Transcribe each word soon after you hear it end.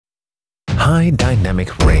high dynamic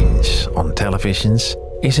range on televisions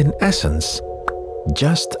is in essence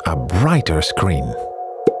just a brighter screen.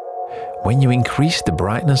 When you increase the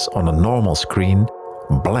brightness on a normal screen,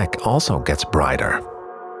 black also gets brighter.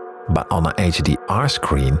 But on a HDR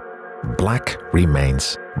screen, black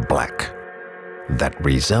remains black. That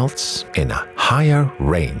results in a higher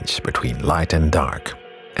range between light and dark,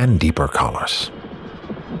 and deeper colors.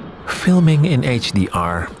 Filming in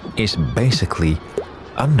HDR is basically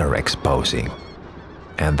underexposing,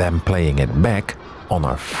 and then playing it back on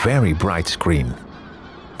a very bright screen.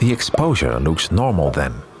 The exposure looks normal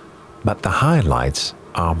then, but the highlights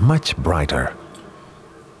are much brighter.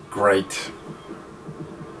 Great.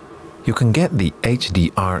 You can get the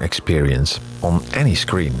HDR experience on any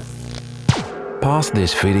screen. Pause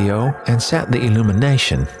this video and set the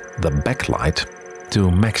illumination, the backlight,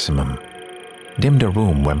 to maximum. Dim the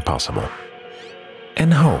room when possible.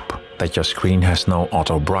 And hope that your screen has no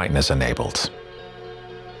auto brightness enabled.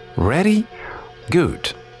 Ready?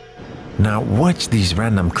 Good. Now watch these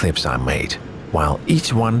random clips I made, while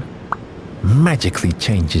each one magically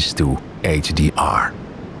changes to HDR.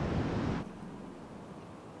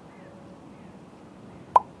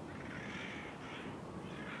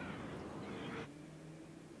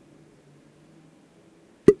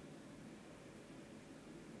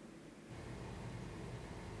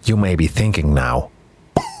 You may be thinking now,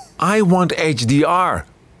 I want HDR!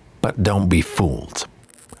 But don't be fooled.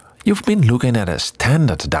 You've been looking at a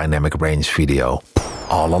standard dynamic range video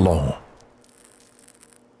all along.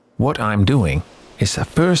 What I'm doing is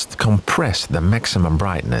first compress the maximum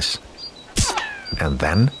brightness and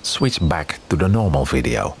then switch back to the normal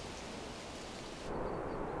video.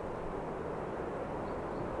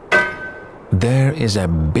 There is a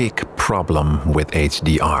big problem with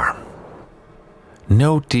HDR.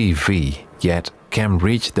 No TV yet can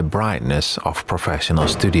reach the brightness of professional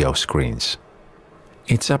studio screens.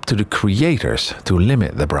 It's up to the creators to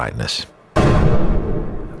limit the brightness.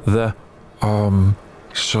 The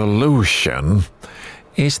solution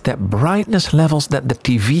is that brightness levels that the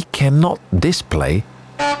TV cannot display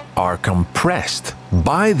are compressed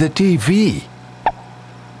by the TV.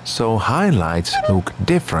 So highlights look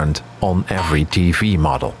different on every TV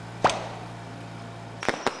model.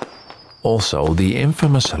 Also, the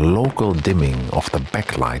infamous local dimming of the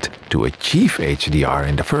backlight to achieve HDR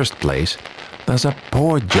in the first place does a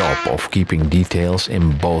poor job of keeping details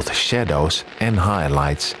in both shadows and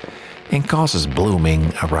highlights and causes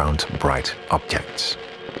blooming around bright objects.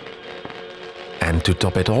 And to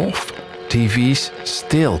top it off, TVs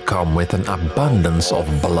still come with an abundance of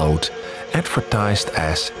bloat advertised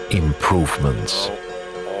as improvements.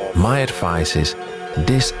 My advice is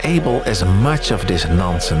disable as much of this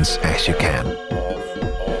nonsense as you can.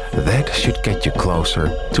 That should get you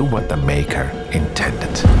closer to what the maker intended.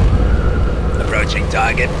 Approaching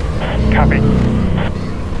target. Copy.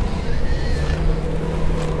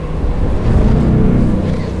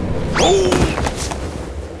 Oh!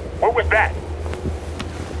 What was that?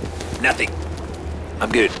 Nothing.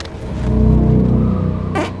 I'm good.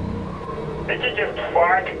 Did you just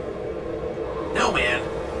fart? No, man.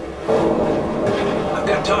 I've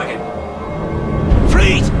got a target.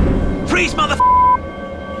 Freeze! Freeze, mother.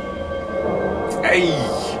 Hey!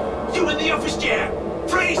 You in the office chair!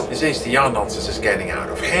 Freeze! This HDR nonsense is getting out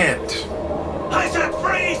of hand. I said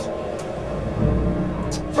freeze!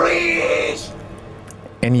 Freeze!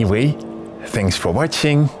 Anyway, thanks for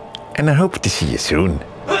watching, and I hope to see you soon.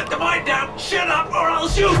 Put the mic down! Shut up or I'll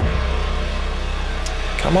shoot!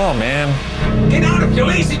 Come on, man. Get out of your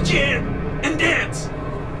lazy chair and dance!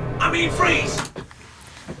 I mean freeze!